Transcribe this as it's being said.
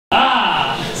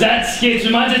That skit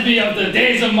reminded me of the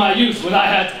days of my youth when I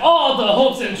had all the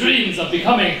hopes and dreams of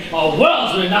becoming a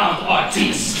world-renowned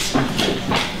artiste.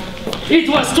 It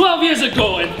was 12 years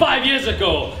ago and 5 years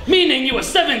ago, meaning it was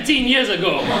 17 years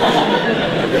ago.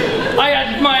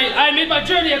 I made my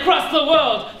journey across the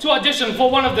world to audition for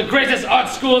one of the greatest art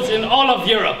schools in all of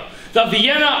Europe, the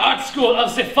Vienna Art School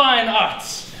of the Fine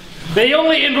Arts. They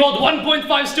only enrolled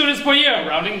 1.5 students per year,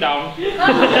 rounding down.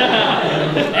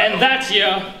 And that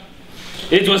year,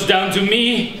 it was down to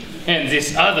me and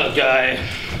this other guy.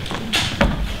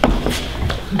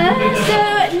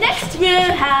 So next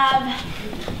we'll have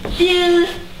Phil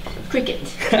Cricket.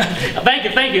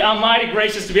 Thank you. I'm mighty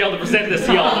gracious to be able to present this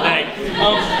to y'all today.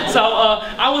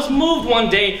 I was moved one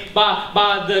day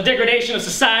by the degradation of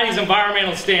society's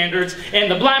environmental standards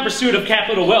and the blind pursuit of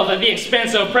capital wealth at the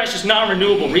expense of precious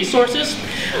non-renewable resources.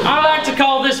 I like to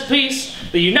call this piece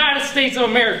the United States of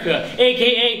America,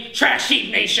 aka Trash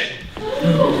Heap Nation.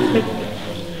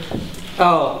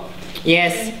 Oh,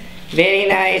 yes, very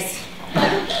nice.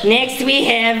 Next we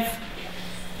have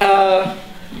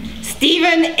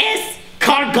Stephen S.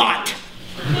 Cargott.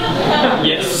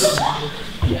 Yes.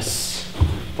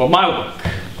 For my work,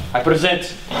 I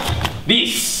present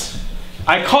this.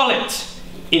 I call it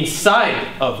Inside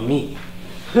of Me.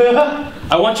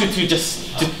 I want you to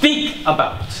think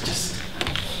about it. Just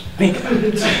think about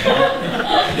it.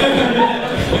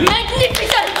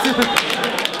 Magnificent!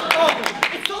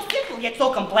 It's so simple yet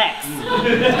so complex.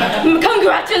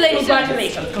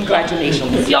 Congratulations!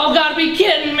 Congratulations. Y'all gotta be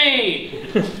kidding me!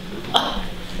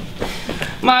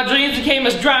 My dreams became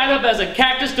as dried up as a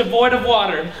cactus devoid of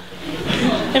water.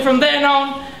 And from then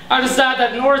on, I decided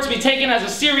that in order to be taken as a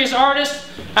serious artist,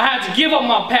 I had to give up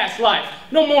my past life.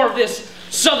 No more of this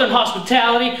Southern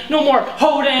hospitality, no more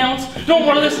hoedowns, no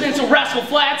more listening to Rascal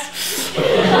Flatts.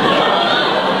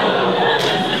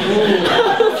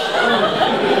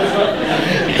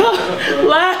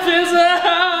 Life is a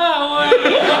highway.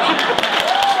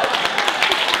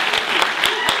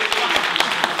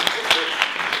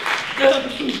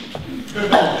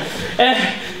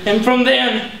 And from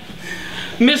then,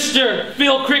 Mr.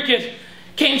 Phil Cricket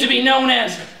came to be known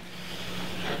as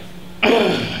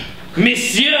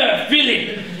Monsieur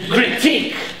Philippe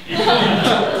Critique.